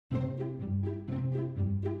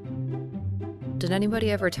did anybody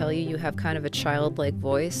ever tell you have kind of a childlike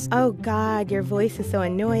voice? Oh, God, your voice is so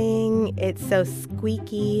annoying. It's so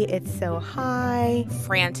squeaky. It's so high.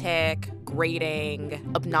 Frantic, grating,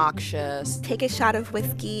 obnoxious. Take a shot of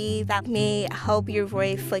whiskey. That may help your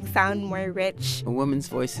voice sound more rich. A woman's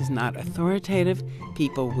voice is not authoritative.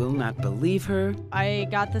 People will not believe her. I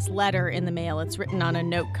got this letter in the mail. It's written on a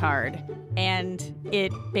note card, and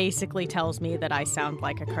it basically tells me that I sound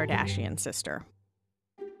like a Kardashian sister.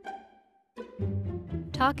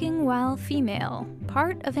 Talking While Female,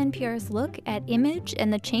 part of NPR's look at image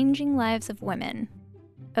and the changing lives of women.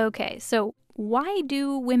 Okay, so why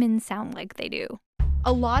do women sound like they do?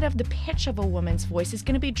 A lot of the pitch of a woman's voice is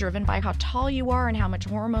going to be driven by how tall you are and how much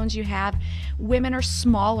hormones you have. Women are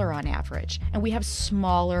smaller on average, and we have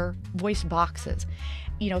smaller voice boxes.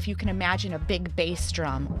 You know, if you can imagine a big bass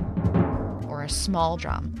drum or a small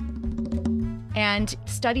drum. And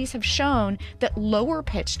studies have shown that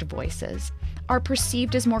lower-pitched voices are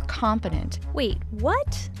perceived as more competent. Wait,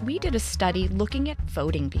 what? We did a study looking at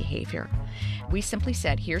voting behavior. We simply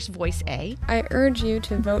said, here's voice A. I urge you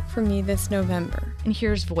to vote for me this November. And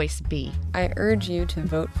here's voice B. I urge you to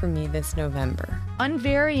vote for me this November.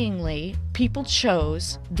 Unvaryingly, people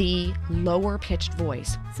chose the lower-pitched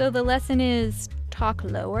voice. So the lesson is talk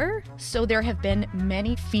lower? So there have been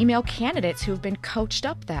many female candidates who have been coached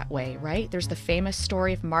up that way, right? There's the famous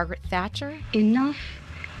story of Margaret Thatcher. Enough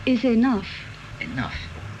is enough. Enough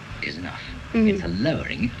is enough. It's a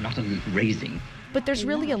lowering, not a raising. But there's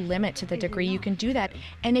really a limit to the degree you can do that.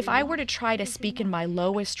 And if I were to try to speak in my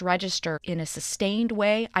lowest register in a sustained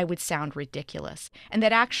way, I would sound ridiculous. And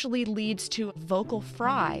that actually leads to vocal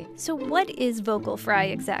fry. So what is vocal fry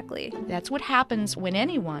exactly? That's what happens when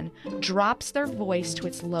anyone drops their voice to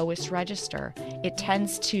its lowest register. It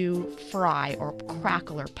tends to fry or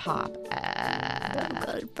crackle or pop.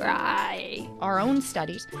 Vocal fry. Our own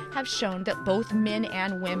studies have shown that both men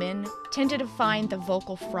and women tend to define the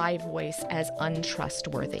vocal fry voice as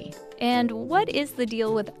untrustworthy. And what is the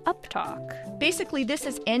deal with uptalk? Basically, this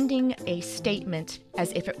is ending a statement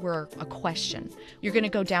as if it were a question. You're going to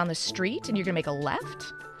go down the street and you're going to make a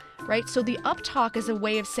left, right? So the uptalk is a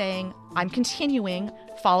way of saying, I'm continuing,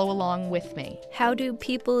 follow along with me. How do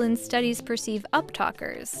people in studies perceive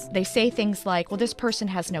uptalkers? They say things like, well, this person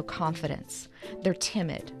has no confidence. They're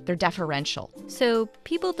timid. They're deferential. So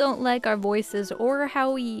people don't like our voices or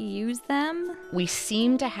how we use them? We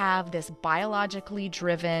seem to have this biologically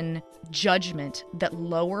driven judgment that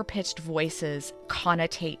lower-pitched voices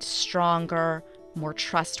connotate stronger, more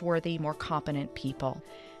trustworthy, more competent people.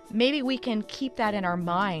 Maybe we can keep that in our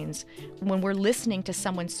minds when we're listening to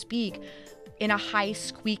someone speak in a high,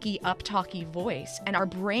 squeaky, uptalky voice, and our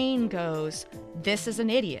brain goes, this is an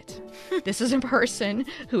idiot. This is a person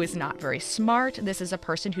who is not very smart. This is a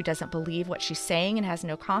person who doesn't believe what she's saying and has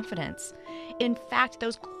no confidence. In fact,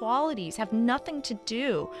 those qualities have nothing to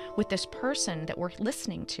do with this person that we're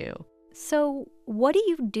listening to. So what do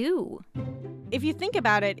you do? If you think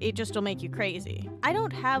about it, it just will make you crazy. I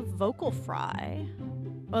don't have vocal fry.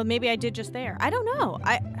 Well, maybe I did just there. I don't know.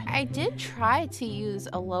 I did try to use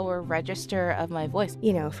a lower register of my voice.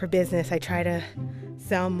 You know, for business, I try to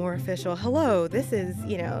sound more official. Hello, this is,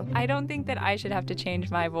 I don't think that I should have to change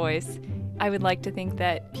my voice. I would like to think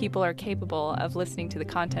that people are capable of listening to the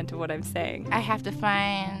content of what I'm saying. I have to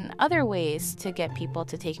find other ways to get people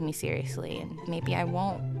to take me seriously, and maybe I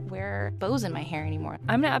won't wear bows in my hair anymore.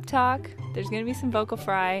 I'm gonna uptalk. There's gonna be some vocal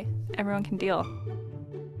fry. Everyone can deal.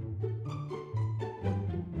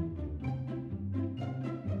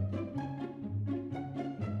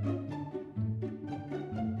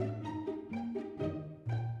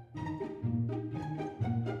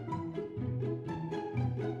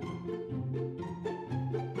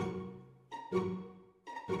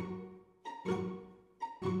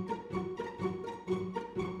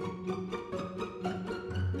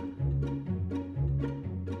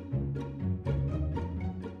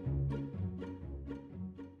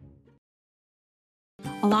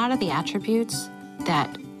 A lot of the attributes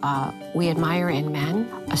that we admire in men,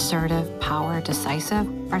 assertive, power, decisive,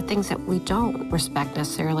 are things that we don't respect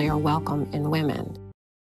necessarily or welcome in women.